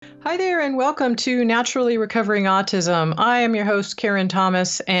Hi there, and welcome to Naturally Recovering Autism. I am your host, Karen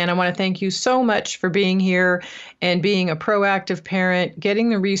Thomas, and I want to thank you so much for being here and being a proactive parent, getting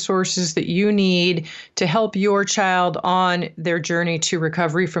the resources that you need to help your child on their journey to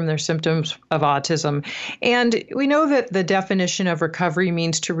recovery from their symptoms of autism. And we know that the definition of recovery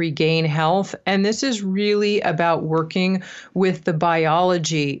means to regain health, and this is really about working with the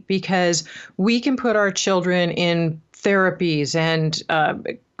biology because we can put our children in therapies and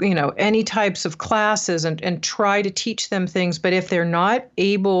any types of classes and try to teach them things. But if they're not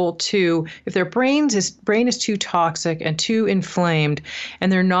able to, if their brain is too toxic and too inflamed,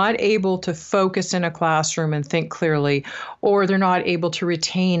 and they're not able to focus in a classroom and think clearly, or they're not able to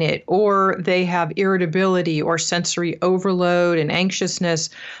retain it, or they have irritability or sensory overload and anxiousness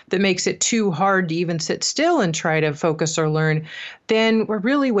that makes it too hard to even sit still and try to focus or learn, then we're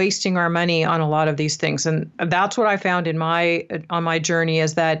really wasting our money on a lot of these things. And that's what I found on my journey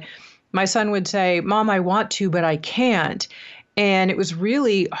is that my son would say, "Mom, I want to, but I can't." And it was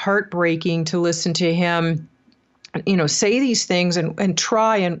really heartbreaking to listen to him say these things and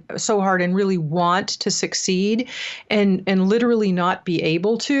try and so hard and really want to succeed and literally not be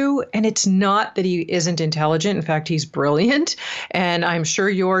able to. And it's not that he isn't intelligent. In fact, he's brilliant. And I'm sure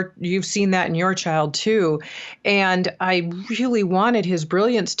you've seen that in your child too. And I really wanted his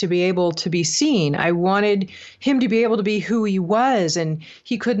brilliance to be able to be seen. I wanted him to be able to be who he was. And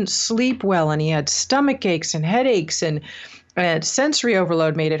he couldn't sleep well, and he had stomach aches and headaches, and sensory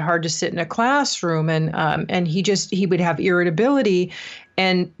overload made it hard to sit in a classroom, and he would have irritability.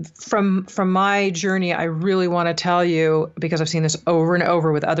 And from my journey, I really want to tell you, because I've seen this over and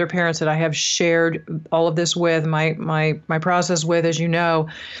over with other parents that I have shared all of this with, my process with, as you know,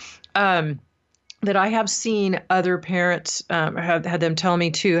 that I have seen other parents have had them tell me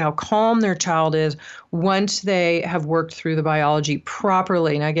too how calm their child is once they have worked through the biology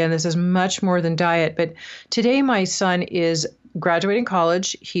properly. And again, this is much more than diet. But today, my son is graduating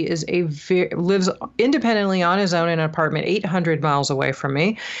college. He lives independently on his own in an apartment 800 miles away from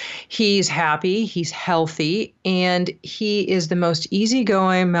me. He's happy, he's healthy, and he is the most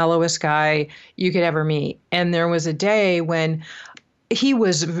easygoing, mellowest guy you could ever meet. And there was a day when he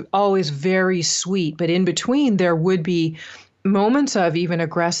was always very sweet, but in between there would be moments of even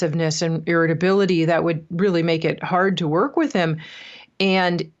aggressiveness and irritability that would really make it hard to work with him.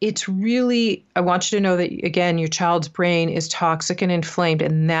 And it's really, I want you to know that, again, your child's brain is toxic and inflamed,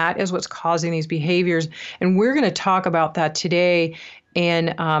 and that is what's causing these behaviors. And we're going to talk about that today.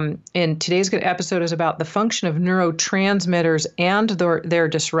 And today's episode is about the function of neurotransmitters and their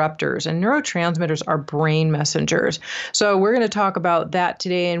disruptors. And neurotransmitters are brain messengers. So we're going to talk about that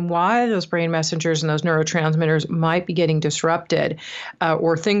today and why those brain messengers and those neurotransmitters might be getting disrupted,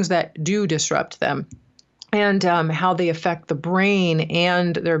 or things that do disrupt them, and how they affect the brain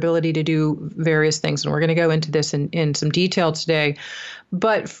and their ability to do various things. And we're going to go into this in some detail today.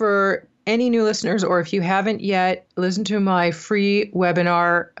 But for any new listeners, or if you haven't yet, listen to my free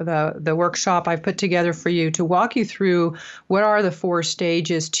webinar, the workshop I've put together for you to walk you through what are the 4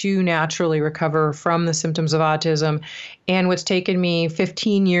 stages to naturally recover from the symptoms of autism, and what's taken me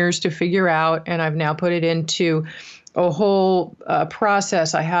 15 years to figure out, and I've now put it into a whole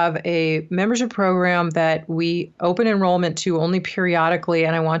process. I have a membership program that we open enrollment to only periodically,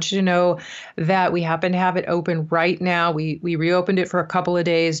 and I want you to know that we happen to have it open right now. We reopened it for a couple of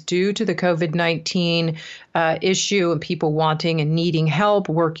days due to the COVID-19 issue and people wanting and needing help,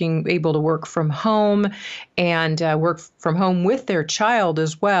 able to work from home and work from home with their child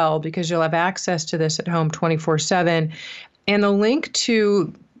as well, because you'll have access to this at home 24/7. And the link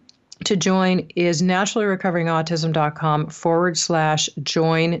to join is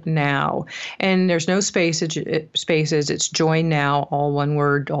naturallyrecoveringautism.com/join now. And there's no spaces. It's join now, all one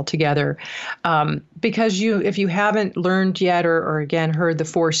word altogether. Because if you haven't learned yet or again heard the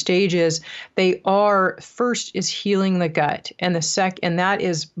 4 stages, first is healing the gut. And and that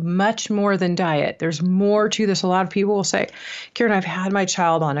is much more than diet. There's more to this. A lot of people will say, "Karen, I've had my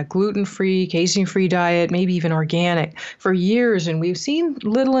child on a gluten-free, casein-free diet, maybe even organic for years, and we've seen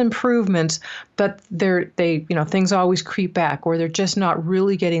little improvements, but things always creep back, or they're just not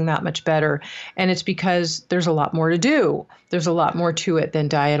really getting that much better." And it's because there's a lot more to do. There's a lot more to it than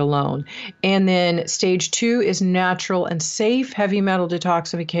diet alone. And then stage 2 is natural and safe heavy metal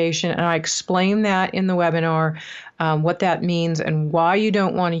detoxification. And I explain that in the webinar, what that means and why you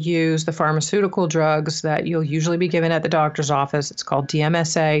don't want to use the pharmaceutical drugs that you'll usually be given at the doctor's office. It's called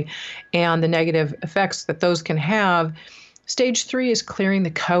DMSA, and the negative effects that those can have. Stage 3 is clearing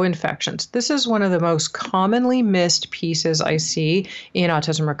the co-infections. This is one of the most commonly missed pieces I see in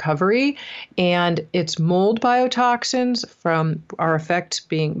autism recovery, and it's mold biotoxins from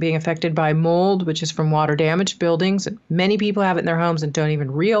being affected by mold, which is from water-damaged buildings. Many people have it in their homes and don't even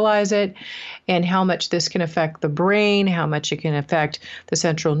realize it, and how much this can affect the brain, how much it can affect the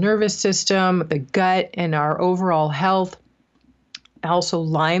central nervous system, the gut, and our overall health. Also,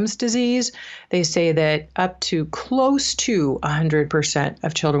 Lyme's disease, they say that up to close to 100%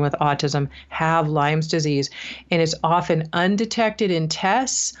 of children with autism have Lyme's disease, and it's often undetected in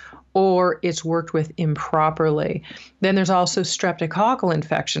tests or it's worked with improperly. Then there's also streptococcal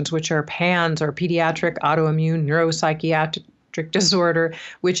infections, which are PANS, or pediatric autoimmune neuropsychiatric disorder,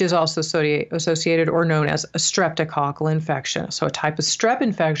 which is also associated or known as a streptococcal infection. So a type of strep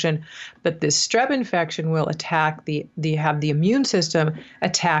infection, but this strep infection will attack the immune system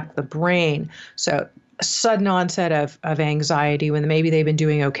attack the brain. So a sudden onset of anxiety when maybe they've been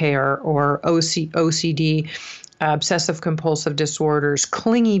doing okay, or OCD, obsessive compulsive disorders,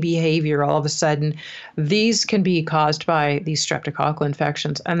 clingy behavior, all of a sudden, these can be caused by these streptococcal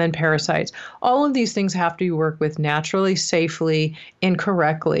infections. And then parasites. All of these things have to be worked with naturally, safely, and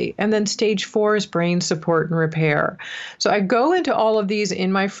correctly. And then stage 4 is brain support and repair. So I go into all of these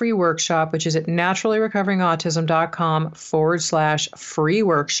in my free workshop, which is at naturallyrecoveringautism.com/free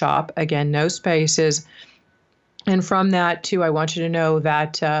workshop. Again, no spaces. And from that, too, I want you to know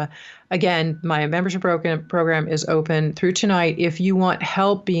that again, my membership program is open through tonight if you want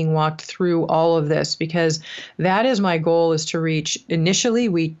help being walked through all of this, because that is my goal, is to we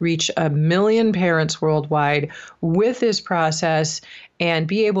reach 1 million parents worldwide with this process and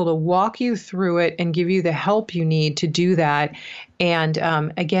be able to walk you through it and give you the help you need to do that. And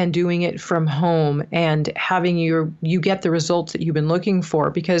again, doing it from home and having you get the results that you've been looking for,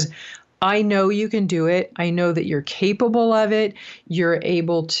 because I know you can do it. I know that you're capable of it. You're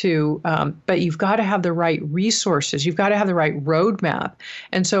able to, but you've got to have the right resources. You've got to have the right roadmap.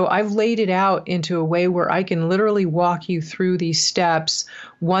 And so I've laid it out into a way where I can literally walk you through these steps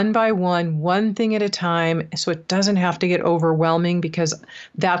one by one thing at a time. So it doesn't have to get overwhelming, because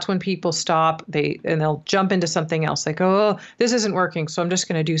that's when people stop. They'll jump into something else. They go, oh, this isn't working, so I'm just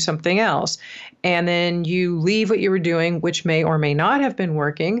going to do something else. And then you leave what you were doing, which may or may not have been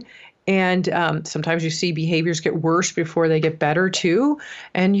working. And sometimes you see behaviors get worse before they get better too.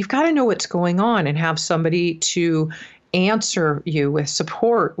 And you've got to know what's going on and have somebody to answer you with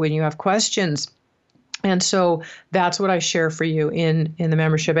support when you have questions. And so that's what I share for you in the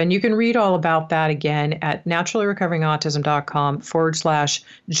membership. And you can read all about that again at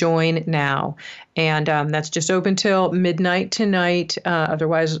naturallyrecoveringautism.com/join now. And that's just open till midnight tonight.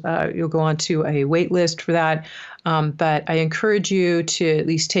 Otherwise, you'll go on to a wait list for that. But I encourage you to at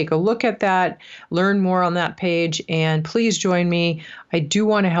least take a look at that, learn more on that page, and please join me. I do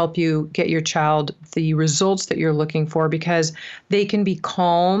want to help you get your child the results that you're looking for, because they can be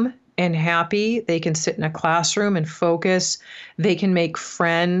calm and happy. They can sit in a classroom and focus. They can make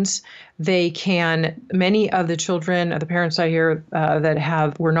friends. Many of the children, the parents I hear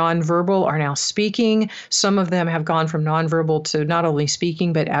that were nonverbal are now speaking. Some of them have gone from nonverbal to not only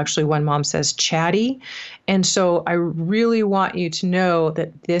speaking, but actually one mom says chatty. And so I really want you to know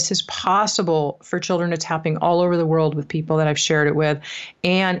that this is possible for children. It's happening all over the world with people that I've shared it with.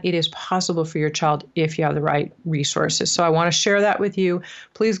 And it is possible for your child if you have the right resources. So I want to share that with you.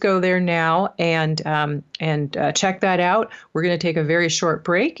 Please go there now and check that out. We're going to take a very short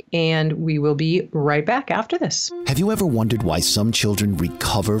break, and we will be right back after this. Have you ever wondered why some children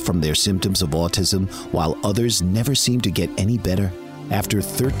recover from their symptoms of autism while others never seem to get any better? After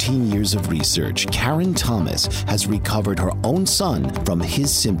 13 years of research, Karen Thomas has recovered her own son from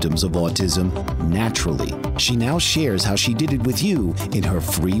his symptoms of autism naturally. She now shares how she did it with you in her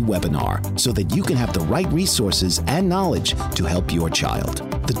free webinar, so that you can have the right resources and knowledge to help your child.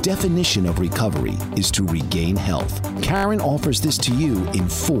 The definition of recovery is to regain health. Karen offers this to you in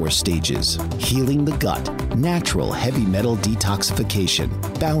 4 stages: healing the gut, natural heavy metal detoxification,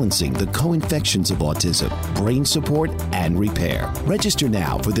 balancing the co-infections of autism, brain support, and repair. Register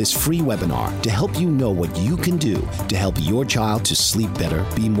now for this free webinar to help you know what you can do to help your child to sleep better,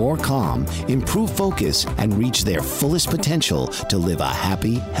 be more calm, improve focus, and reach their fullest potential to live a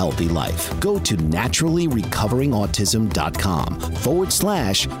happy, healthy life. Go to naturallyrecoveringautism.com/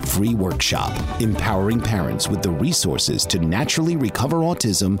 autism.org/free workshop, empowering parents with the resources to naturally recover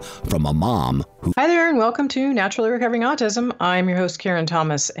autism from a mom who... Hi there, and welcome to Naturally Recovering Autism. I'm your host, Karen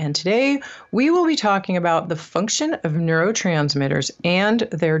Thomas, and today we will be talking about the function of neurotransmitters and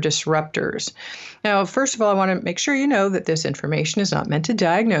their disruptors. Now, first of all, I want to make sure you know that this information is not meant to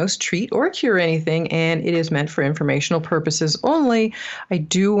diagnose, treat, or cure anything, and it is meant for informational purposes only. I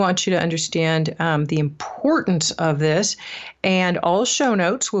do want you to understand the importance of this, and all show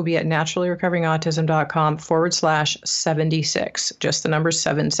notes will be at naturallyrecoveringautism.com/76, just the number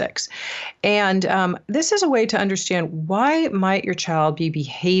 76. And this is a way to understand why might your child be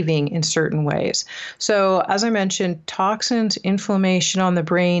behaving in certain ways. So as I mentioned, toxins, inflammation on the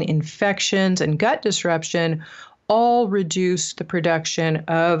brain, infections, and gut disruption all reduce the production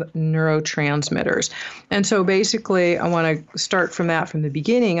of neurotransmitters. And so basically, I want to start from the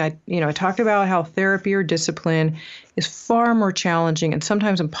beginning. I talked about how therapy or discipline is far more challenging and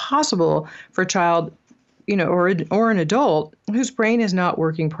sometimes impossible for a child, or an adult whose brain is not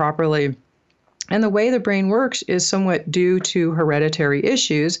working properly. And the way the brain works is somewhat due to hereditary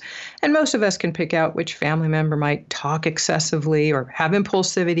issues. And most of us can pick out which family member might talk excessively or have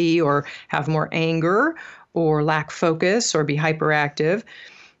impulsivity or have more anger or lack focus or be hyperactive.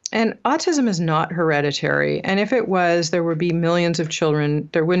 And autism is not hereditary. And if it was, there would be millions of children.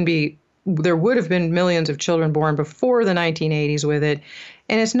 There would have been millions of children born before the 1980s with it.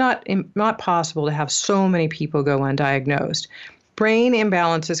 And it's not possible to have so many people go undiagnosed. Brain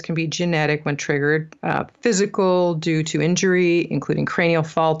imbalances can be genetic when triggered, physical due to injury, including cranial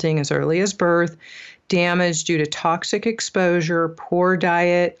faulting as early as birth, damage due to toxic exposure, poor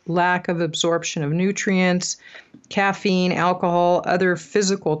diet, lack of absorption of nutrients, caffeine, alcohol, other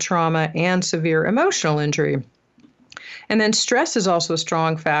physical trauma, and severe emotional injury. And then stress is also a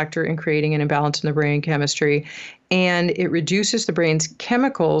strong factor in creating an imbalance in the brain chemistry, and it reduces the brain's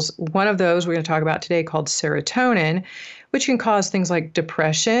chemicals. One of those we're going to talk about today called serotonin, which can cause things like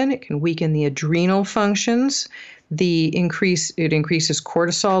depression. It can weaken the adrenal functions. It increases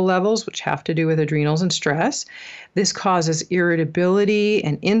cortisol levels, which have to do with adrenals and stress. This causes irritability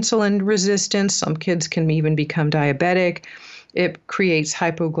and insulin resistance. Some kids can even become diabetic. It creates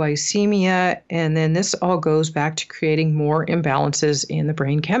hypoglycemia, and then this all goes back to creating more imbalances in the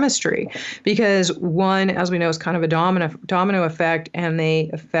brain chemistry. Because one, as we know, is kind of a domino effect, and they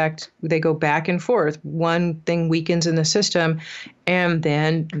go back and forth. One thing weakens in the system, and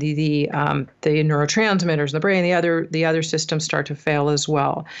then the neurotransmitters in the brain, the other systems start to fail as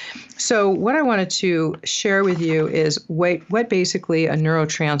well. So what I wanted to share with you is what basically a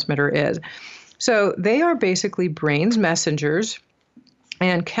neurotransmitter is. So they are basically brain's messengers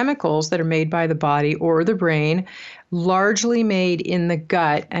and chemicals that are made by the body or the brain, largely made in the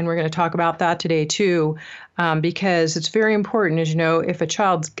gut. And we're going to talk about that today too, because it's very important. As you know, if a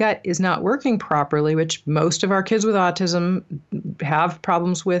child's gut is not working properly, which most of our kids with autism have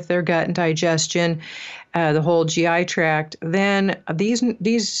problems with their gut and digestion, the whole GI tract, then these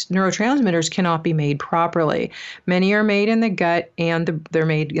neurotransmitters cannot be made properly. Many are made in the gut, and they're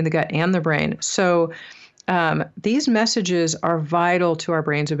made in the gut and the brain. So these messages are vital to our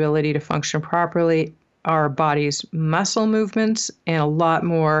brain's ability to function properly, our body's muscle movements, and a lot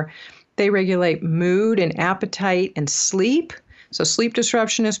more. They regulate mood and appetite and sleep. So sleep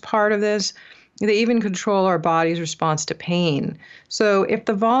disruption is part of this. They even control our body's response to pain. So if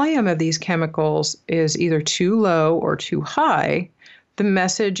the volume of these chemicals is either too low or too high, the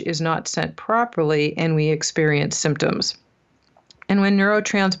message is not sent properly and we experience symptoms. And when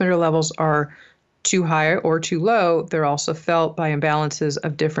neurotransmitter levels are too high or too low, they're also felt by imbalances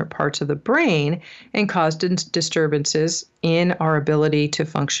of different parts of the brain and cause disturbances in our ability to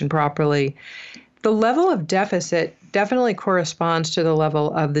function properly. The level of deficit definitely corresponds to the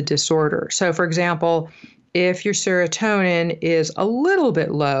level of the disorder. So, for example, if your serotonin is a little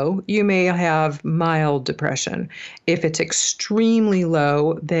bit low, you may have mild depression. If it's extremely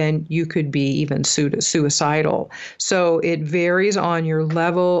low, then you could be even suicidal. So it varies on your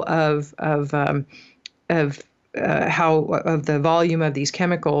level of the volume of these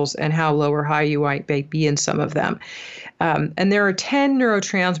chemicals and how low or high you might be in some of them. And there are 10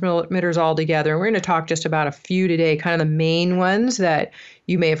 neurotransmitters altogether. And we're going to talk just about a few today, kind of the main ones that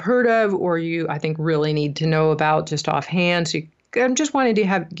you may have heard of or you, I think, really need to know about just offhand. So I'm just wanting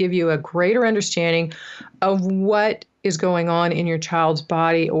to give you a greater understanding of what is going on in your child's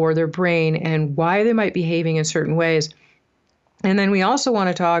body or their brain and why they might be behaving in certain ways. And then we also want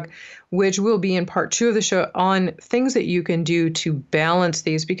to talk, which will be in part 2 of the show, on things that you can do to balance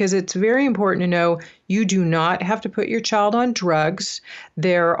these, because it's very important to know you do not have to put your child on drugs.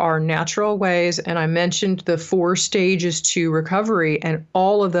 There are natural ways, and I mentioned the 4 stages to recovery, and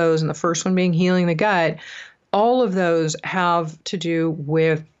all of those, and the first one being healing the gut, all of those have to do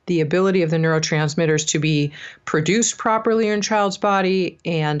with the ability of the neurotransmitters to be produced properly in a child's body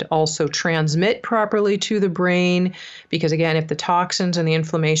and also transmit properly to the brain. Because again, if the toxins and the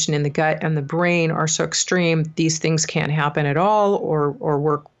inflammation in the gut and the brain are so extreme, these things can't happen at all or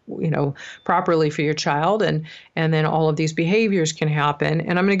work properly for your child, and then all of these behaviors can happen.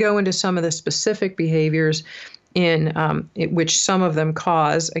 And I'm going to go into some of the specific behaviors in which some of them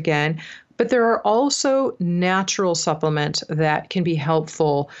cause, again. But there are also natural supplements that can be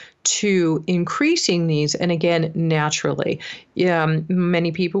helpful to increasing these. And again, naturally,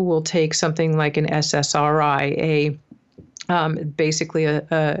 many people will take something like an SSRI, basically a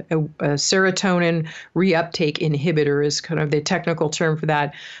serotonin reuptake inhibitor is kind of the technical term for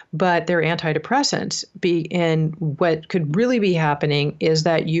that, but they're antidepressants. And what could really be happening is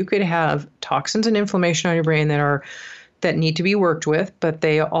that you could have toxins and inflammation on your brain that need to be worked with, but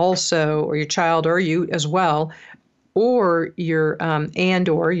they also, or your child or you as well, or you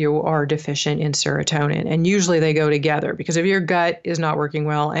are deficient in serotonin. And usually they go together, because if your gut is not working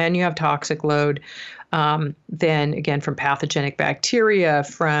well and you have toxic load, then again, from pathogenic bacteria,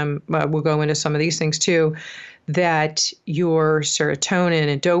 we'll go into some of these things too, that your serotonin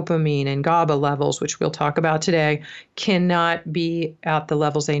and dopamine and GABA levels, which we'll talk about today, cannot be at the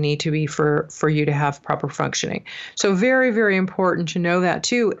levels they need to be for you to have proper functioning. So very, very important to know that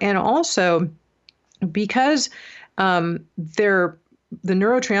too. And also, because the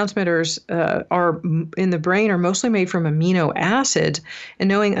neurotransmitters are in the brain are mostly made from amino acids, and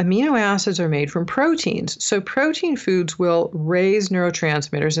knowing amino acids are made from proteins. So protein foods will raise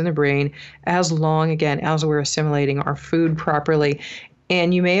neurotransmitters in the brain as long, again, as we're assimilating our food properly.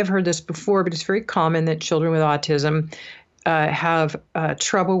 And you may have heard this before, but it's very common that children with autism have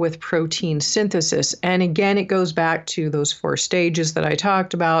trouble with protein synthesis. And again, it goes back to those 4 stages that I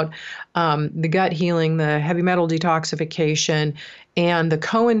talked about, the gut healing, the heavy metal detoxification, and the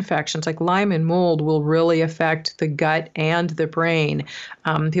co-infections like Lyme and mold will really affect the gut and the brain.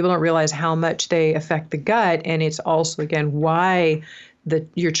 People don't realize how much they affect the gut. And it's also, again, why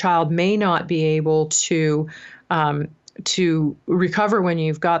your child may not be able to recover when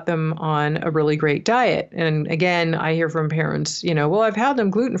you've got them on a really great diet. And again, I hear from parents, well, I've had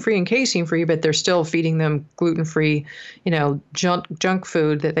them gluten-free and casein-free, but they're still feeding them gluten-free, junk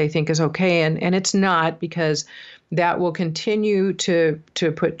food that they think is okay. And it's not, because that will continue to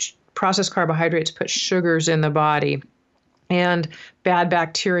put processed carbohydrates, put sugars in the body. And bad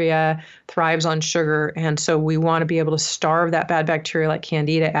bacteria thrives on sugar. And so we want to be able to starve that bad bacteria like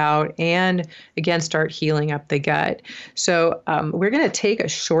Candida out and, again, start healing up the gut. So we're going to take a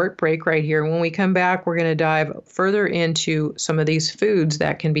short break right here. When we come back, we're going to dive further into some of these foods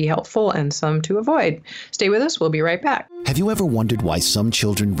that can be helpful and some to avoid. Stay with us. We'll be right back. Have you ever wondered why some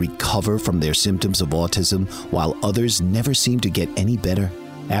children recover from their symptoms of autism while others never seem to get any better?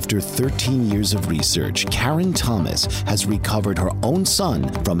 After 13 years of research, Karen Thomas has recovered her own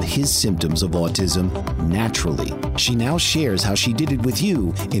son from his symptoms of autism naturally. She now shares how she did it with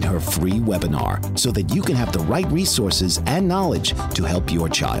you in her free webinar so that you can have the right resources and knowledge to help your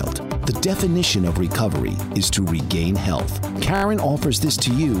child. The definition of recovery is to regain health. Karen offers this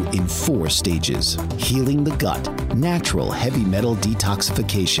to you in 4 stages: healing the gut, natural heavy metal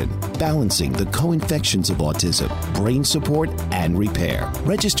detoxification, balancing the co-infections of autism, brain support, and repair.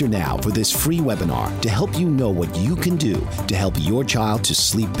 Register now for this free webinar to help you know what you can do to help your child to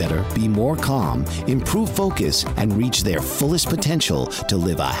sleep better, be more calm, improve focus, and reach their fullest potential to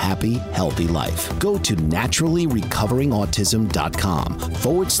live a happy, healthy life. Go to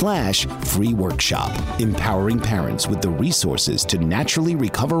naturallyrecovering.com/free workshop, empowering parents with the resources to naturally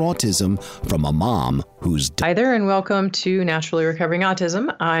recover autism from a mom who's... Hi there, and welcome to Naturally Recovering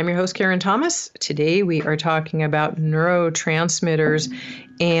Autism. I'm your host, Karen Thomas. Today we are talking about neurotransmitters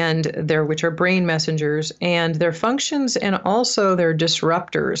which are brain messengers, and their functions and also their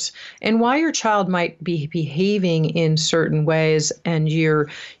disruptors, and why your child might be behaving in certain ways. And you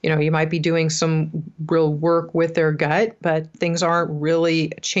might be doing some real work with their gut, but things aren't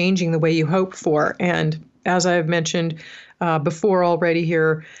really changing the way you hope for. And as I've mentioned before already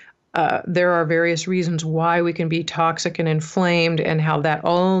here, There are various reasons why we can be toxic and inflamed, and how that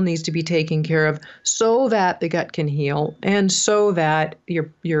all needs to be taken care of so that the gut can heal, and so that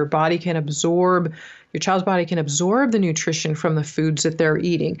your body can absorb, your child's body can absorb the nutrition from the foods that they're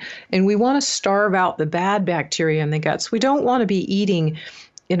eating. And we want to starve out the bad bacteria in the guts. We don't want to be eating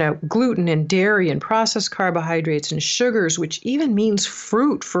gluten and dairy and processed carbohydrates and sugars, which even means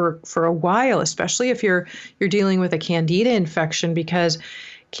fruit for a while, especially if you're dealing with a candida infection, because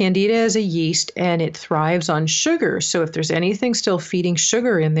candida is a yeast and it thrives on sugar. So if there's anything still feeding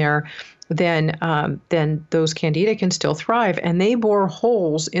sugar in there, then those candida can still thrive, and they bore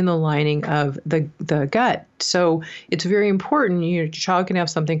holes in the lining of the gut. So it's very important. Your child can have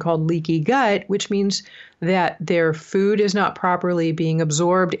something called leaky gut, which means that their food is not properly being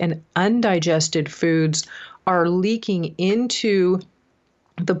absorbed, and undigested foods are leaking into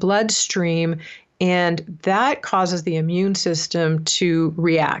the bloodstream, and that causes the immune system to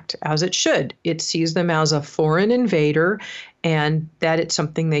react as it should. It sees them as a foreign invader, and that it's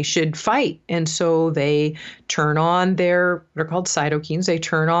something they should fight. And so they turn on they're called cytokines. They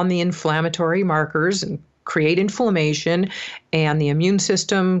turn on the inflammatory markers and create inflammation, and the immune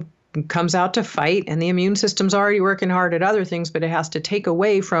system comes out to fight. And the immune system's already working hard at other things, but it has to take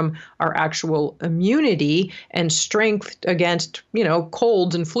away from our actual immunity and strength against,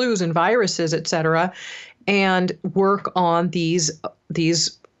 colds and flus and viruses, et cetera, and work on these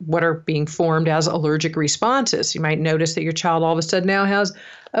what are being formed as allergic responses. You might notice that your child all of a sudden now has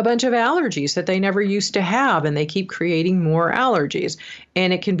a bunch of allergies that they never used to have, and they keep creating more allergies.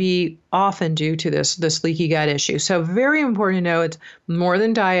 And it can be often due to this leaky gut issue. So very important to know it's more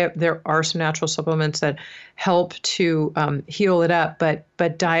than diet. There are some natural supplements that help to heal it up, but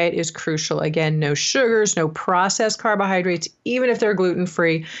diet is crucial. Again, no sugars, no processed carbohydrates, even if they're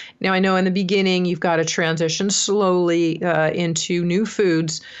gluten-free. Now, I know in the beginning you've got to transition slowly into new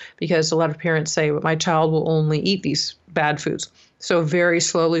foods, because a lot of parents say, well, my child will only eat these bad foods. So very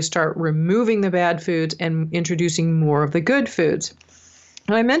slowly start removing the bad foods and introducing more of the good foods.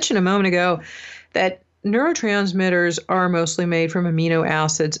 And I mentioned a moment ago that neurotransmitters are mostly made from amino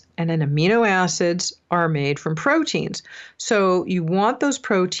acids, and then amino acids are made from proteins. So you want those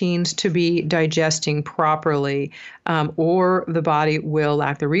proteins to be digesting properly, or the body will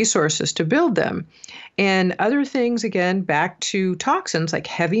lack the resources to build them. And other things, again, back to toxins like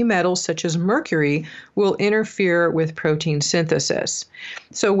heavy metals such as mercury, will interfere with protein synthesis.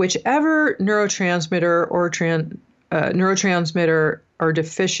 So whichever neurotransmitter are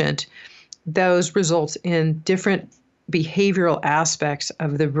deficient, those results in different behavioral aspects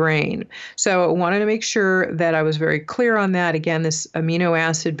of the brain. So I wanted to make sure that I was very clear on that. Again, this amino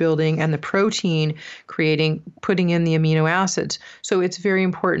acid building and the protein putting in the amino acids. So it's very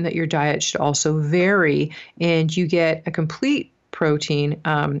important that your diet should also vary, and you get a complete protein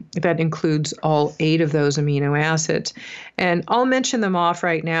that includes all 8 of those amino acids. And I'll mention them off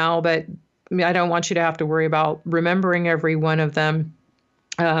right now, but I don't want you to have to worry about remembering every one of them.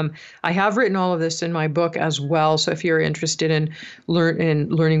 I have written all of this in my book as well. So if you're interested in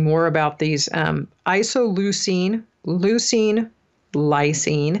learning more about these, isoleucine, leucine,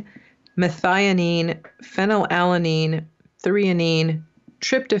 lysine, methionine, phenylalanine, threonine,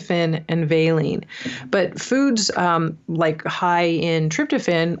 tryptophan, and valine. But foods like high in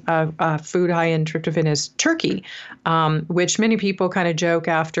tryptophan, food high in tryptophan is turkey, which many people kind of joke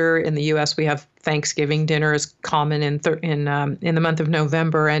after. In the U.S., we have Thanksgiving dinner is common in the month of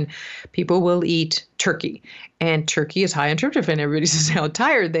November, and people will eat turkey. And turkey is high in tryptophan. Everybody says how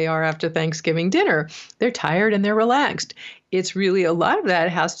tired they are after Thanksgiving dinner. They're tired and they're relaxed. It's really a lot of that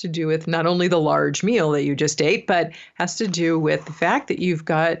has to do with not only the large meal that you just ate, but has to do with the fact that you've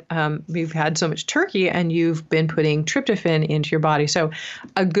had so much turkey and you've been putting tryptophan into your body. So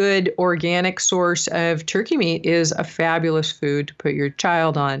a good organic source of turkey meat is a fabulous food to put your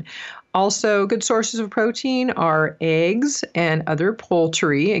child on. Also, good sources of protein are eggs and other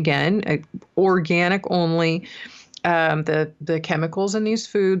poultry. Again, organic only. The chemicals in these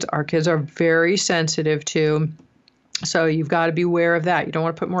foods our kids are very sensitive to. So you've got to be aware of that. You don't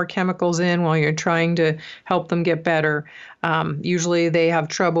want to put more chemicals in while you're trying to help them get better. Usually they have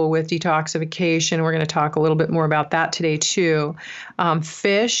trouble with detoxification. We're going to talk a little bit more about that today too.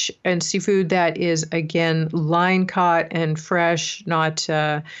 Fish and seafood that is, again, line caught and fresh, not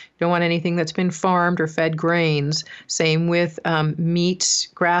don't want anything that's been farmed or fed grains. Same with meat,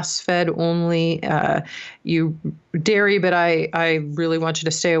 grass-fed only. Dairy, but I really want you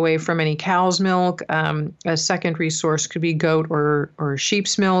to stay away from any cow's milk. A second resource could be goat or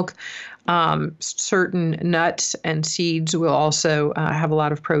sheep's milk. Certain nuts and seeds will also have a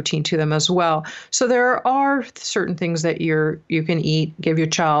lot of protein to them as well. So there are certain things that you can eat, give your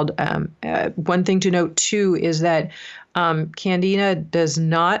child. One thing to note too is that Candida does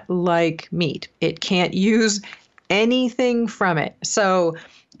not like meat. It can't use anything from it. So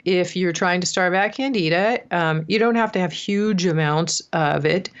if you're trying to starve out Candida, you don't have to have huge amounts of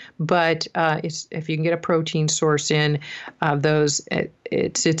it, but if you can get a protein source in those,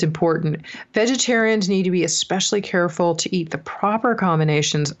 it's important. Vegetarians need to be especially careful to eat the proper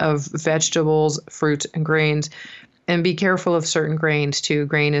combinations of vegetables, fruits, and grains. And be careful of certain grains too.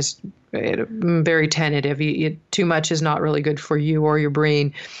 Grain is very tentative. Too much is not really good for you or your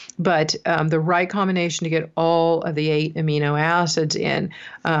brain. But the right combination to get all of the 8 amino acids in.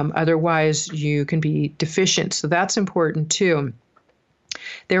 Otherwise, you can be deficient. So that's important too.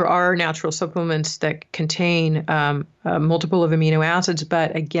 There are natural supplements that contain multiple of amino acids,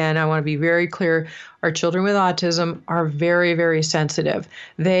 but again, I want to be very clear. Our children with autism are very, very sensitive.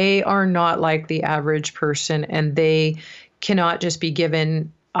 They are not like the average person, and they cannot just be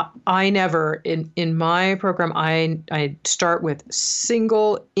given. I never, in my program, I start with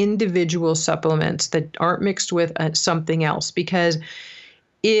single individual supplements that aren't mixed with something else, because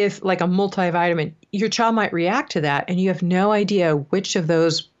if like a multivitamin, your child might react to that and you have no idea which of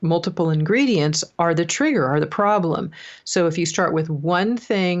those multiple ingredients are the trigger, are the problem. So if you start with one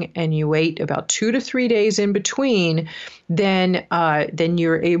thing and you wait about 2 to 3 days in between, then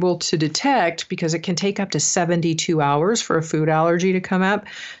you're able to detect, because it can take up to 72 hours for a food allergy to come up.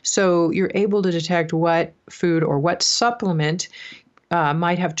 So you're able to detect what food or what supplement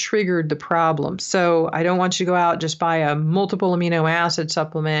might have triggered the problem. So I don't want you to go out, just buy a multiple amino acid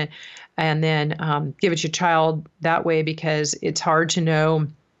supplement and then give it to your child that way, because it's hard to know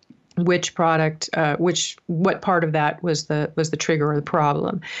which product, what part of that was the trigger or the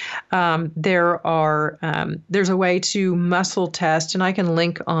problem. There's a way to muscle test, and I can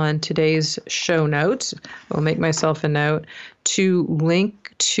link on today's show notes. I'll make myself a note to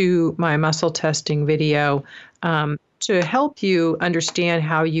link to my muscle testing video to help you understand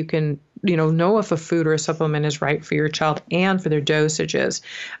how you can know if a food or a supplement is right for your child and for their dosages.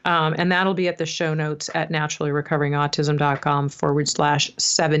 And that'll be at the show notes at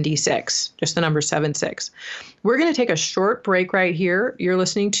naturallyrecoveringautism.com/76, just the number 76. We're going to take a short break right here. You're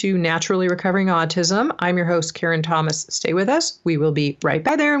listening to Naturally Recovering Autism. I'm your host, Karen Thomas. Stay with us. We will be right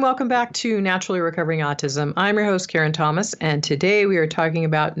back. Hi there, and welcome back to Naturally Recovering Autism. I'm your host, Karen Thomas, and today we are talking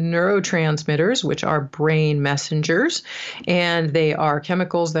about neurotransmitters, which are brain messengers, and they are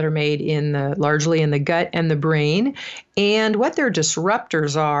chemicals that are made largely in the gut and the brain, and what their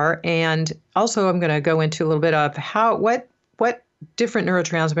disruptors are. And also I'm going to go into a little bit of what different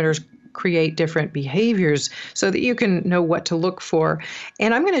neurotransmitters create different behaviors so that you can know what to look for.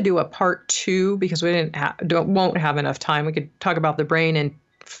 And I'm going to do a part 2 because we won't have enough time. We could talk about the brain in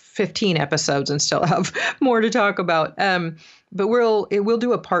 15 episodes and still have more to talk about. But we'll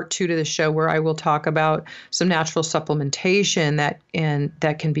do a part 2 to the show where I will talk about some natural supplementation that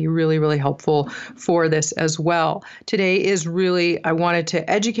can be really, really helpful for this as well. Today is really, I wanted to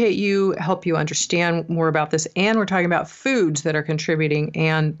educate you, help you understand more about this. And we're talking about foods that are contributing,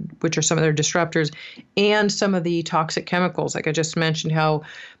 and which are some of their disruptors, and some of the toxic chemicals. Like I just mentioned, how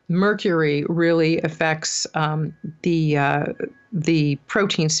mercury really affects the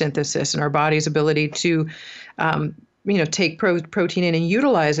protein synthesis and our body's ability to take protein in and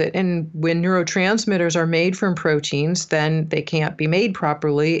utilize it. And when neurotransmitters are made from proteins, then they can't be made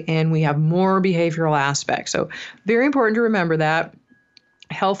properly, and we have more behavioral aspects. So very important to remember that.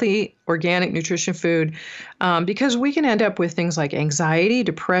 Healthy, organic nutrition food, because we can end up with things like anxiety,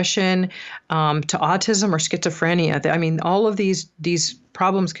 depression, to autism or schizophrenia. I mean, all of these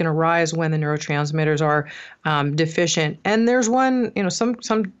problems can arise when the neurotransmitters are deficient. And there's one,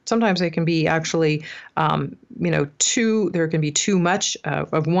 sometimes they can be actually, there can be too much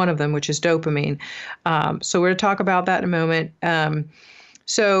of one of them, which is dopamine. So we're going to talk about that in a moment.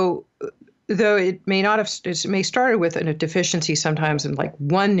 Though it may started with a deficiency sometimes in like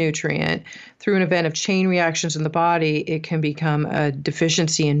one nutrient, through an event of chain reactions in the body, it can become a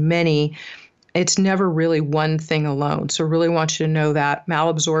deficiency in many. It's never really one thing alone. So really want you to know that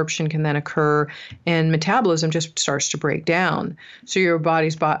malabsorption can then occur, and metabolism just starts to break down. So your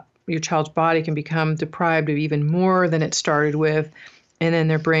child's body can become deprived of even more than it started with, and then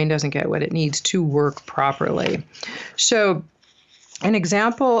their brain doesn't get what it needs to work properly. So an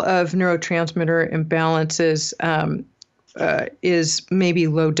example of neurotransmitter imbalances is maybe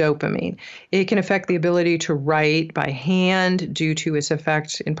low dopamine. It can affect the ability to write by hand due to its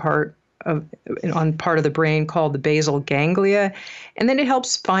effect in part on part of the brain called the basal ganglia. And then it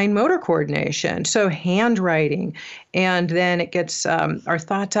helps fine motor coordination, so handwriting. And then it gets our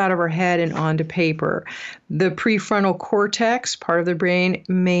thoughts out of our head and onto paper. The prefrontal cortex, part of the brain,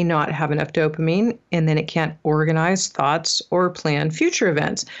 may not have enough dopamine, and then it can't organize thoughts or plan future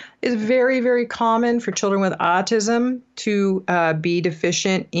events. It's very, very common for children with autism to be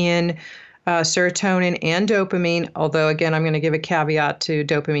deficient in serotonin and dopamine, although, again, I'm going to give a caveat to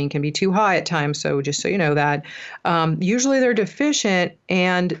dopamine can be too high at times, so just so you know that. Usually they're deficient,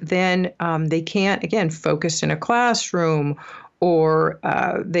 and then they can't, again, focus in a classroom, or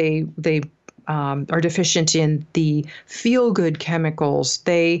they are deficient in the feel-good chemicals.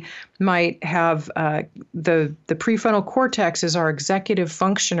 They might have the prefrontal cortex is our executive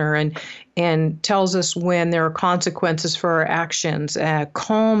functioner and tells us when there are consequences for our actions,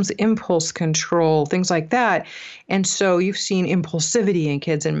 calms impulse control, things like that. And so you've seen impulsivity in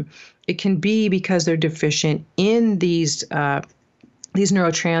kids, and it can be because they're deficient in these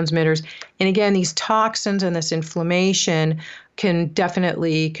neurotransmitters. And again, these toxins and this inflammation can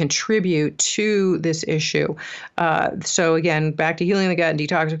definitely contribute to this issue. So again, back to healing the gut and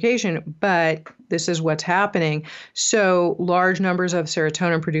detoxification, but this is what's happening. So large numbers of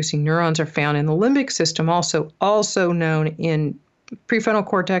serotonin-producing neurons are found in the limbic system, also known in prefrontal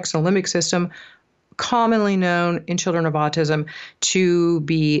cortex and limbic system, commonly known in children of autism to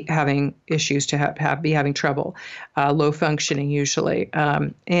be having issues, to be having trouble, low functioning usually.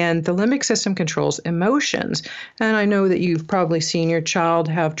 And the limbic system controls emotions. And I know that you've probably seen your child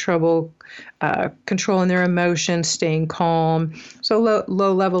have trouble controlling their emotions, staying calm. So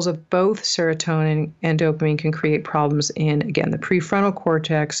low levels of both serotonin and dopamine can create problems in, again, the prefrontal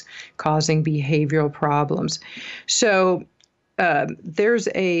cortex, causing behavioral problems. So I'm going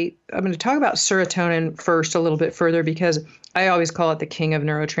to talk about serotonin first a little bit further, because I always call it the king of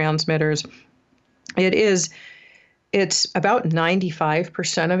neurotransmitters. It's about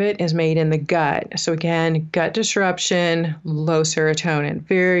 95% of it is made in the gut. So again, gut disruption, low serotonin,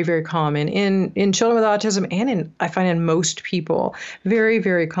 very, very common in children with autism, and I find in most people, very,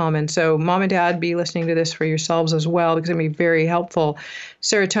 very common. So mom and dad, be listening to this for yourselves as well, because it can be very helpful.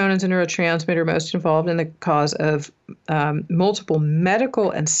 Serotonin is a neurotransmitter most involved in the cause of multiple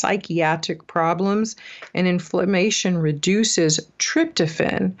medical and psychiatric problems, and inflammation reduces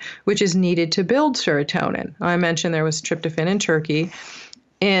tryptophan, which is needed to build serotonin. I mentioned there was tryptophan in turkey,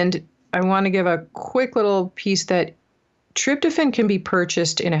 and I want to give a quick little piece that tryptophan can be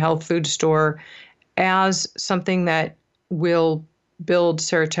purchased in a health food store as something that will build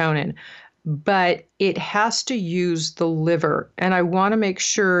serotonin, but it has to use the liver. And I want to make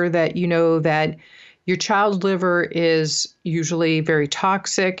sure that you know that your child's liver is usually very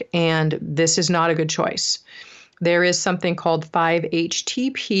toxic, and this is not a good choice. There is something called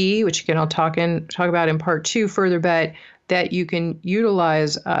 5-HTP, which again I'll talk about in part 2 further, but that you can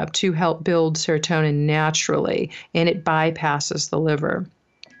utilize to help build serotonin naturally, and it bypasses the liver.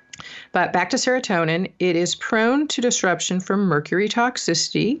 But back to serotonin, it is prone to disruption from mercury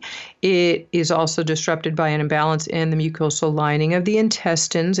toxicity. It is also disrupted by an imbalance in the mucosal lining of the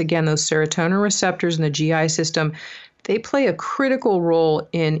intestines. Again, those serotonin receptors in the GI system, they play a critical role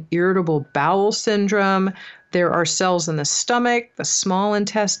in irritable bowel syndrome. There are cells in the stomach, the small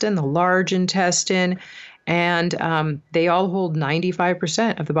intestine, the large intestine, and they all hold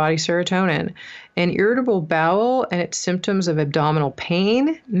 95% of the body's serotonin. And irritable bowel and its symptoms of abdominal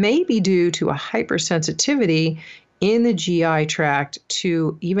pain may be due to a hypersensitivity in the GI tract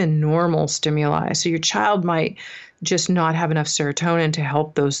to even normal stimuli. So your child might just not have enough serotonin to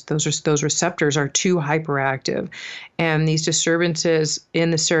help those receptors are too hyperactive. And these disturbances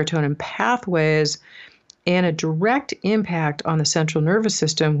in the serotonin pathways and a direct impact on the central nervous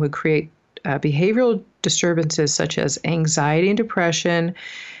system would create behavioral disturbances such as anxiety and depression.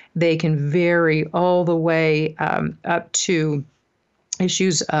 They can vary all the way up to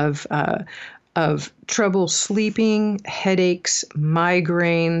issues of trouble sleeping, headaches,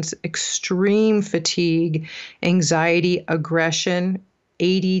 migraines, extreme fatigue, anxiety, aggression,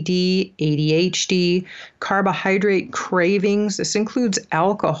 ADD, ADHD, carbohydrate cravings. This includes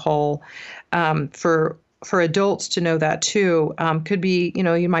alcohol. For adults to know that too, could be,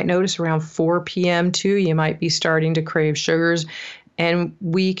 you might notice around 4 p.m. too, you might be starting to crave sugars, and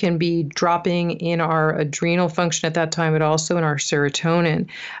we can be dropping in our adrenal function at that time, but also in our serotonin.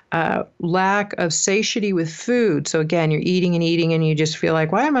 Lack of satiety with food. So again, you're eating and you just feel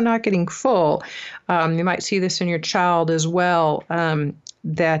like, why am I not getting full? You might see this in your child as well. And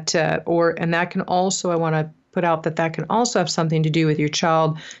that can also, I want to put out that that can also have something to do with your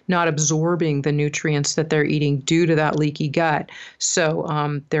child not absorbing the nutrients that they're eating due to that leaky gut.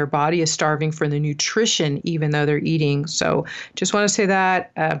 So their body is starving for the nutrition even though they're eating. So just want to say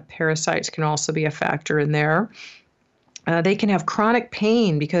that parasites can also be a factor in there. They can have chronic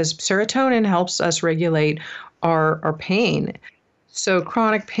pain because serotonin helps us regulate our pain. So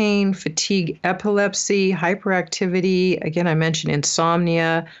chronic pain, fatigue, epilepsy, hyperactivity, again, I mentioned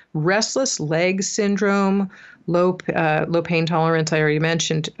insomnia, restless leg syndrome, low pain tolerance, I already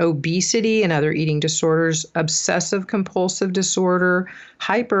mentioned, obesity and other eating disorders, obsessive compulsive disorder,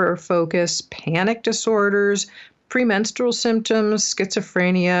 hyperfocus, panic disorders, premenstrual symptoms,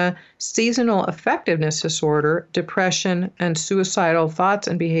 schizophrenia, seasonal affectiveness disorder, depression, and suicidal thoughts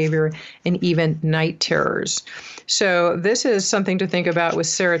and behavior, and even night terrors. So this is something to think about with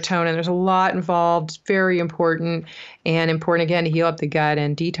serotonin. There's a lot involved, very important, and important, again, to heal up the gut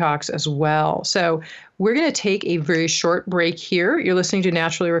and detox as well. So we're going to take a very short break here. You're listening to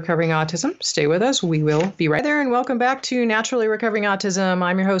Naturally Recovering Autism. Stay with us. We will be right there, and welcome back to Naturally Recovering Autism.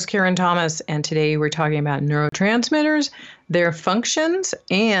 I'm your host, Karen Thomas, and today we're talking about neurotransmitters, their functions,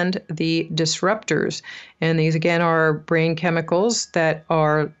 and the disruptors. And these, again, are brain chemicals that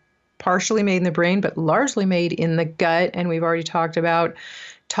are partially made in the brain, but largely made in the gut. And we've already talked about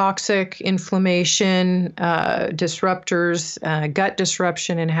toxic inflammation, disruptors, gut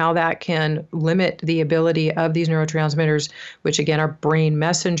disruption, and how that can limit the ability of these neurotransmitters, which again are brain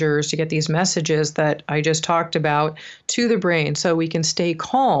messengers, to get these messages that I just talked about to the brain so we can stay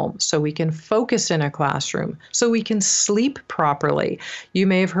calm, so we can focus in a classroom, so we can sleep properly. You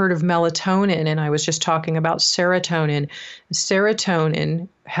may have heard of melatonin, and I was just talking about serotonin. Serotonin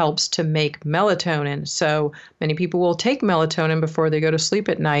helps to make melatonin. So many people will take melatonin before they go to sleep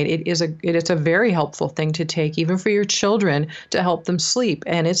at night. It is a very helpful thing to take, even for your children, to help them sleep,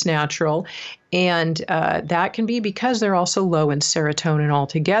 and it's natural. And that can be because they're also low in serotonin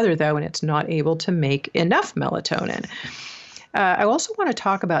altogether, though, and it's not able to make enough melatonin. I also want to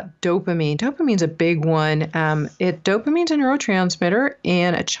talk about dopamine. Dopamine's a big one. Dopamine's a neurotransmitter,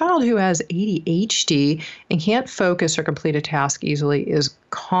 and a child who has ADHD and can't focus or complete a task easily is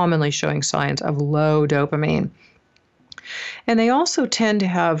commonly showing signs of low dopamine. And they also tend to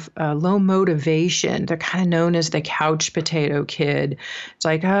have low motivation. They're kind of known as the couch potato kid. It's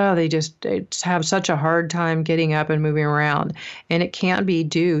like, they just have such a hard time getting up and moving around. And it can be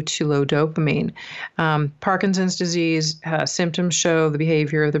due to low dopamine. Parkinson's disease symptoms show the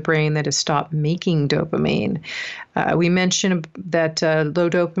behavior of the brain that has stopped making dopamine. We mentioned that low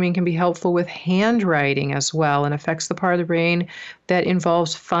dopamine can be helpful with handwriting as well, and affects the part of the brain that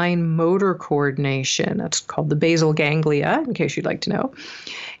involves fine motor coordination. That's called the basal ganglia, in case you'd like to know.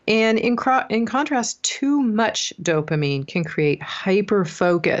 And in contrast, too much dopamine can create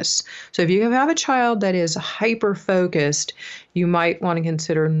hyperfocus. So if you have a child that is hyperfocused, you might want to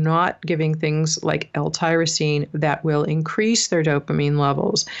consider not giving things like L-tyrosine that will increase their dopamine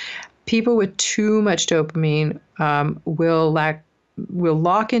levels. People with too much dopamine will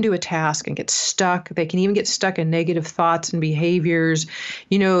lock into a task and get stuck. They can even get stuck in negative thoughts and behaviors.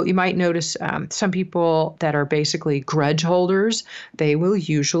 You might notice some people that are basically grudge holders, they will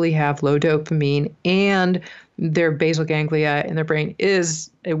usually have low dopamine, and their basal ganglia in their brain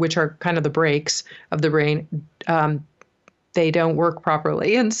which are kind of the brakes of the brain, they don't work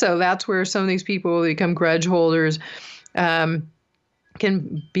properly. And so that's where some of these people become grudge holders.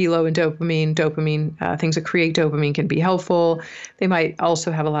 Can be low in dopamine. Things that create dopamine can be helpful. They might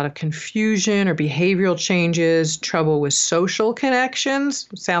also have a lot of confusion or behavioral changes, trouble with social connections.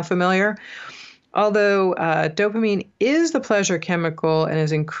 Sound familiar? Although dopamine is the pleasure chemical and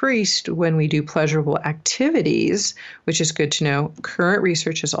is increased when we do pleasurable activities, which is good to know, current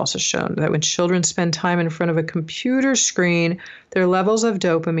research has also shown that when children spend time in front of a computer screen, their levels of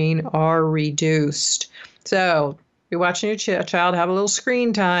dopamine are reduced. So you're watching your child have a little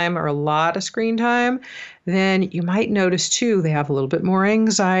screen time or a lot of screen time, then you might notice, too, they have a little bit more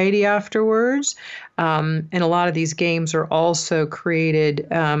anxiety afterwards. And a lot of these games are also created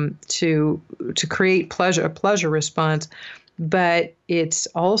to create a pleasure response. But it's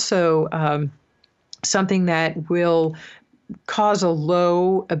also something that will cause a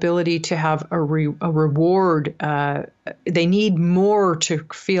low ability to have a reward. They need more to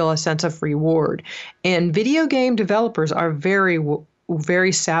feel a sense of reward. And video game developers are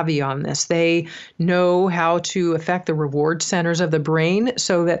very savvy on this. They know how to affect the reward centers of the brain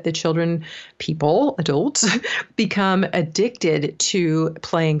so that the adults, become addicted to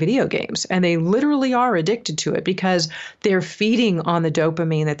playing video games. And they literally are addicted to it because they're feeding on the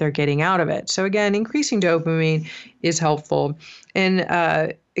dopamine that they're getting out of it. So again, increasing dopamine is helpful.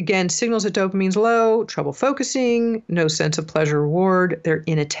 And again, signals that dopamine's low, trouble focusing, no sense of pleasure reward, they're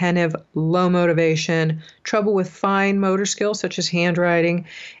inattentive, low motivation, trouble with fine motor skills such as handwriting,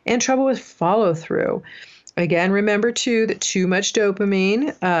 and trouble with follow through. Again, remember too that too much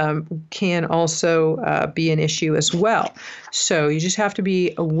dopamine can also be an issue as well. So you just have to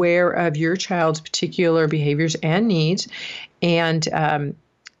be aware of your child's particular behaviors and needs, and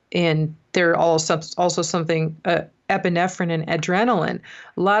there are also something. Epinephrine and adrenaline.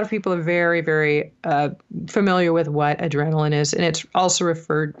 A lot of people are very, very familiar with what adrenaline is, and it's also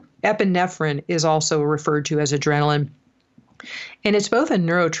epinephrine is also referred to as adrenaline. And it's both a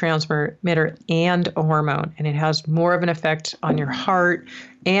neurotransmitter and a hormone, and it has more of an effect on your heart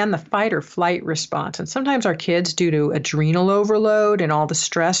and the fight or flight response. And sometimes our kids, due to adrenal overload and all the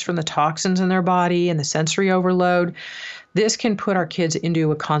stress from the toxins in their body and the sensory overload, this can put our kids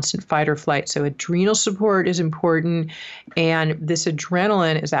into a constant fight or flight. So adrenal support is important. And this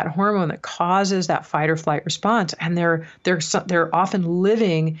adrenaline is that hormone that causes that fight or flight response. And they're often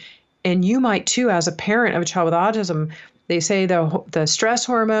living, and you might too, as a parent of a child with autism. They say the stress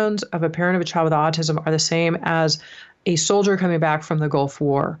hormones of a parent of a child with autism are the same as a soldier coming back from the Gulf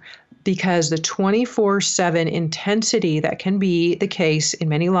War, because the 24/7 intensity that can be the case in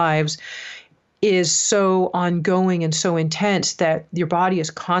many lives is so ongoing and so intense that your body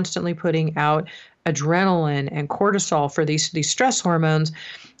is constantly putting out adrenaline and cortisol for these stress hormones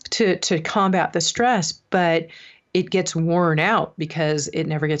to combat the stress, but it gets worn out because it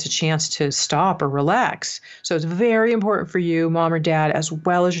never gets a chance to stop or relax. So it's very important for you, mom or dad, as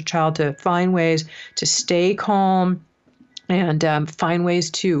well as your child, to find ways to stay calm and find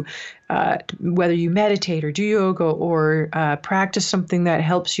ways to, whether you meditate or do yoga or practice something that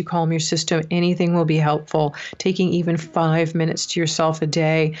helps you calm your system, anything will be helpful. Taking even 5 minutes to yourself a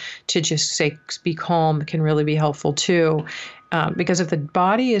day to just say, be calm can really be helpful too. Because if the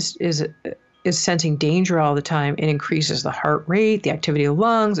body is sensing danger all the time, it increases the heart rate, the activity of the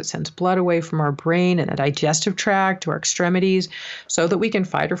lungs, it sends blood away from our brain and the digestive tract to our extremities so that we can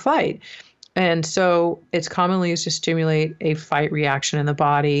fight or flight. And so it's commonly used to stimulate a fight reaction in the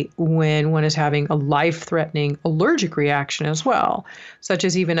body when one is having a life-threatening allergic reaction as well, such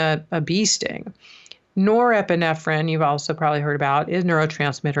as even a bee sting. Norepinephrine, you've also probably heard about, is a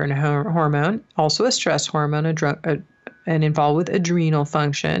neurotransmitter and a hormone, also a stress hormone, and involved with adrenal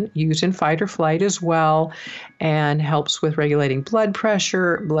function, used in fight or flight as well, and helps with regulating blood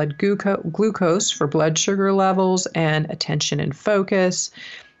pressure, blood glucose for blood sugar levels, and attention and focus.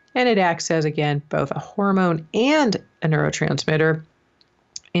 And it acts as, again, both a hormone and a neurotransmitter.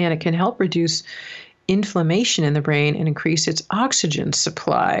 And it can help reduce inflammation in the brain and increase its oxygen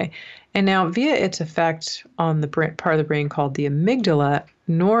supply. And now, via its effect on the part of the brain called the amygdala,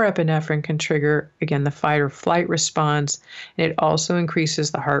 norepinephrine can trigger, again, the fight or flight response. And it also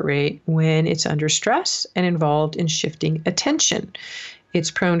increases the heart rate when it's under stress and involved in shifting attention. It's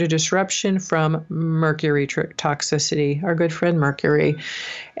prone to disruption from mercury toxicity, our good friend Mercury.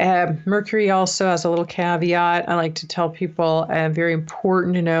 Mercury also has a little caveat. I like to tell people, very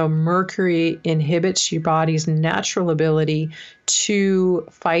important to know, mercury inhibits your body's natural ability to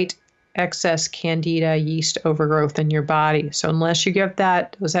fight excess candida yeast overgrowth in your body. So unless you get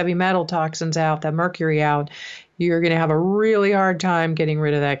those heavy metal toxins out, that mercury out, you're going to have a really hard time getting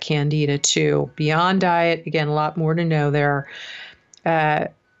rid of that candida too. Beyond diet, again, a lot more to know there.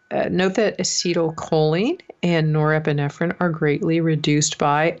 Note that acetylcholine and norepinephrine are greatly reduced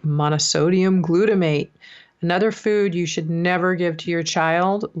by monosodium glutamate. Another food you should never give to your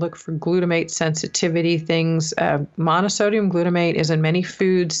child. Look for glutamate sensitivity things. Monosodium glutamate is in many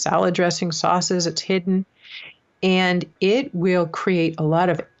foods, salad dressing, sauces. It's hidden. And it will create a lot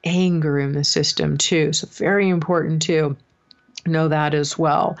of anger in the system too. So very important to know that as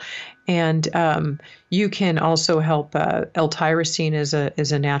well. And you can also help, L-tyrosine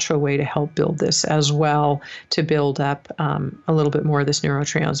is a natural way to help build this as well, to build up a little bit more of this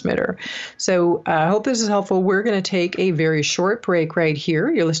neurotransmitter. So I hope this is helpful. We're going to take a very short break right here.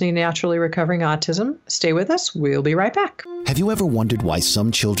 You're listening to Naturally Recovering Autism. Stay with us. We'll be right back. Have you ever wondered why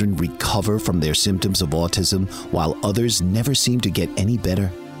some children recover from their symptoms of autism while others never seem to get any better?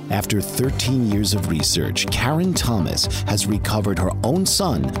 After 13 years of research, Karen Thomas has recovered her own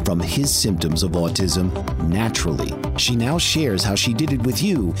son from his symptoms of autism naturally. She now shares how she did it with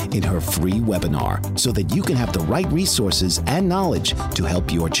you in her free webinar so that you can have the right resources and knowledge to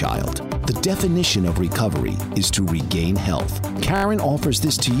help your child. The definition of recovery is to regain health. Karen offers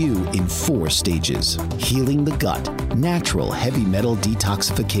this to you in 4 stages: healing the gut, natural heavy metal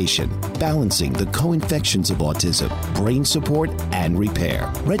detoxification, balancing the co-infections of autism, brain support, and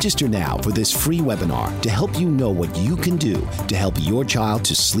repair. Register now for this free webinar to help you know what you can do to help your child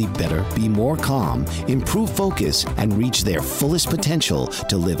to sleep better, be more calm, improve focus, and reach their fullest potential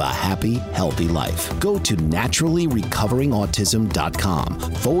to live a happy, healthy life. Go to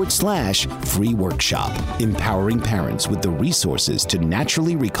naturallyrecoveringautism.com/free workshop, empowering parents with the resources to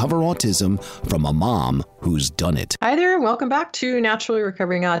naturally recover autism from a mom who's done it. Hi there, and welcome back to Naturally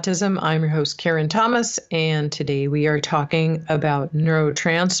Recovering Autism. I'm your host, Karen Thomas, and today we are talking about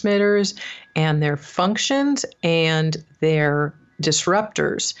neurotransmitters and their functions and their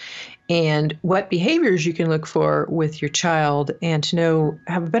disruptors, and what behaviors you can look for with your child, and to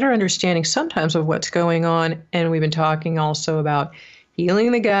have a better understanding sometimes of what's going on. And we've been talking also about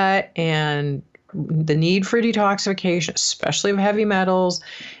healing the gut and the need for detoxification, especially of heavy metals.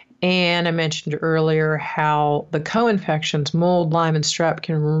 And I mentioned earlier how the co-infections, mold, Lyme, and strep,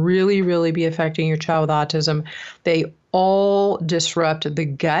 can really, really be affecting your child with autism. They all disrupt the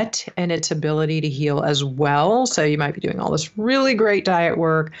gut and its ability to heal as well. So you might be doing all this really great diet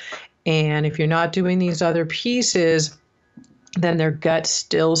work, and if you're not doing these other pieces, then their gut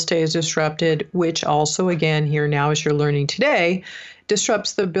still stays disrupted, which also, again, here now as you're learning today,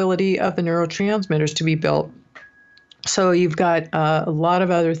 disrupts the ability of the neurotransmitters to be built. So you've got a lot of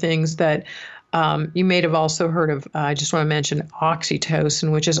other things that you may have also heard of. I just want to mention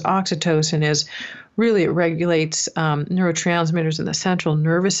oxytocin, which is really, it regulates neurotransmitters in the central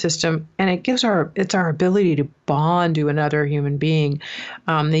nervous system, and it's our ability to bond to another human being.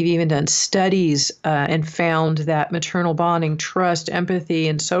 They've even done studies and found that maternal bonding, trust, empathy,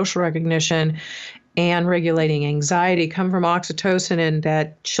 and social recognition and regulating anxiety come from oxytocin, and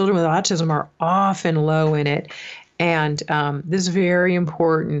that children with autism are often low in it. And this is very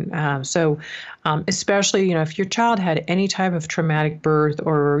important. Especially, if your child had any type of traumatic birth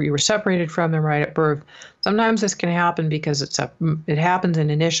or you were separated from them right at birth, sometimes this can happen because it happens in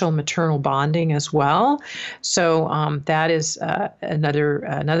initial maternal bonding as well. So that is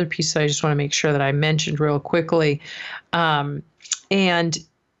another piece that I just want to make sure that I mentioned real quickly.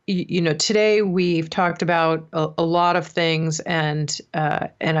 Today we've talked about a lot of things, and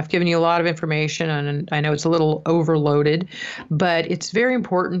I've given you a lot of information, and I know it's a little overloaded, but it's very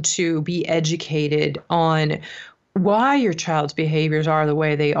important to be educated on why your child's behaviors are the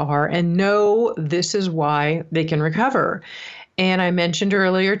way they are, and know this is why they can recover. And I mentioned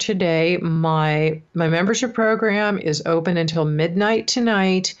earlier today, my membership program is open until midnight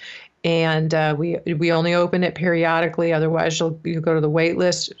tonight. And we only open it periodically. Otherwise, you'll go to the wait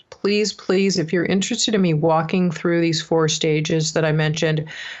list. Please, if you're interested in me walking through these 4 stages that I mentioned,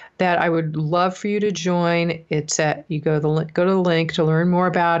 that I would love for you to join. It's you go to the link to learn more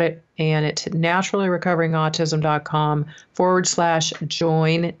about it, and it's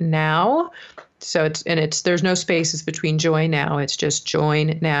naturallyrecoveringautism.com/join now. So there's no spaces between join now. It's just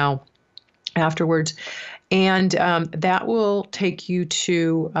join now afterwards. And that will take you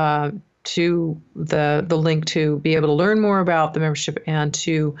to the link to be able to learn more about the membership and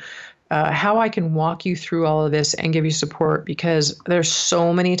to how I can walk you through all of this and give you support, because there's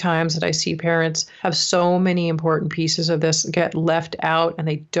so many times that I see parents have so many important pieces of this get left out, and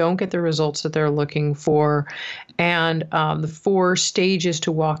they don't get the results that they're looking for. And the 4 stages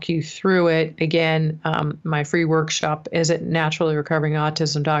to walk you through it, again, my free workshop is at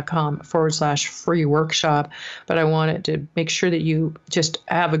naturallyrecoveringautism.com/free workshop. But I wanted to make sure that you just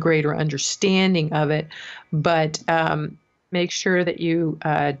have a greater understanding of it. But make sure that you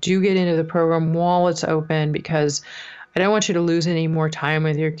do get into the program while it's open, because I don't want you to lose any more time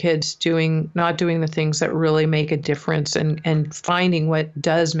with your kids not doing the things that really make a difference, and finding what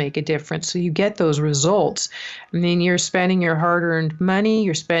does make a difference so you get those results. I mean, you're spending your hard-earned money,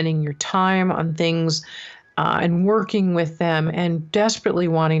 you're spending your time on things and working with them and desperately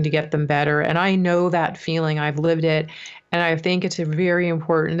wanting to get them better. And I know that feeling. I've lived it. And I think it's very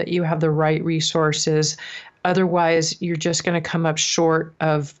important that you have the right resources. Otherwise, you're just going to come up short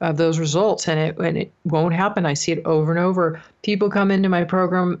of those results, and it won't happen. I see it over and over. People come into my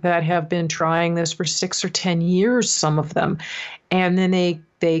program that have been trying this for 6 or 10 years, some of them, and then they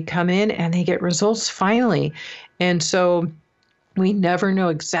come in and they get results finally. And so we never know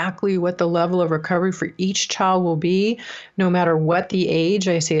exactly what the level of recovery for each child will be, no matter what the age.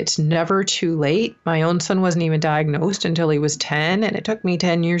 I say it's never too late. My own son wasn't even diagnosed until he was 10, and it took me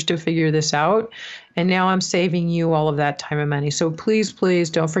 10 years to figure this out. And now I'm saving you all of that time and money. So please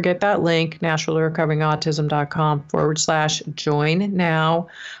don't forget that link, naturallyrecoveringautism.com/join now.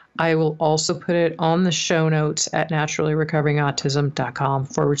 I will also put it on the show notes at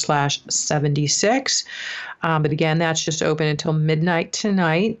naturallyrecoveringautism.com/76. But again, that's just open until midnight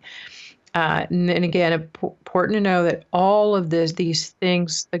tonight. And again, important to know that all of these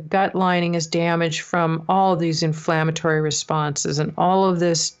things, the gut lining is damaged from all of these inflammatory responses and all of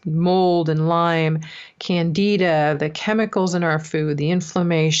this mold and Lyme, candida, the chemicals in our food, the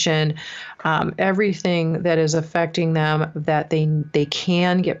inflammation, everything that is affecting them that they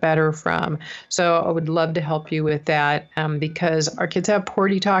can get better from. So I would love to help you with that because our kids have poor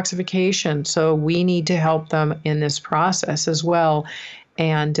detoxification. So we need to help them in this process as well.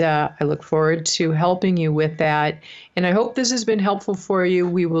 And I look forward to helping you with that. And I hope this has been helpful for you.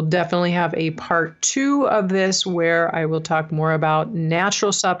 We will definitely have a part 2 of this where I will talk more about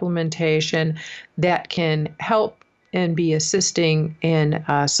natural supplementation that can help and be assisting in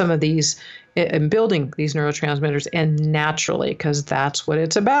some of these, in building these neurotransmitters and naturally, because that's what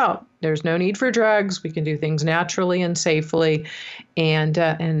it's about. There's no need for drugs. We can do things naturally and safely, and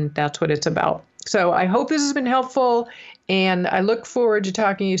that's what it's about. So I hope this has been helpful. And I look forward to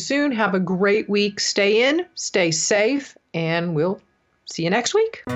talking to you soon. Have a great week. Stay in, stay safe, and we'll see you next week.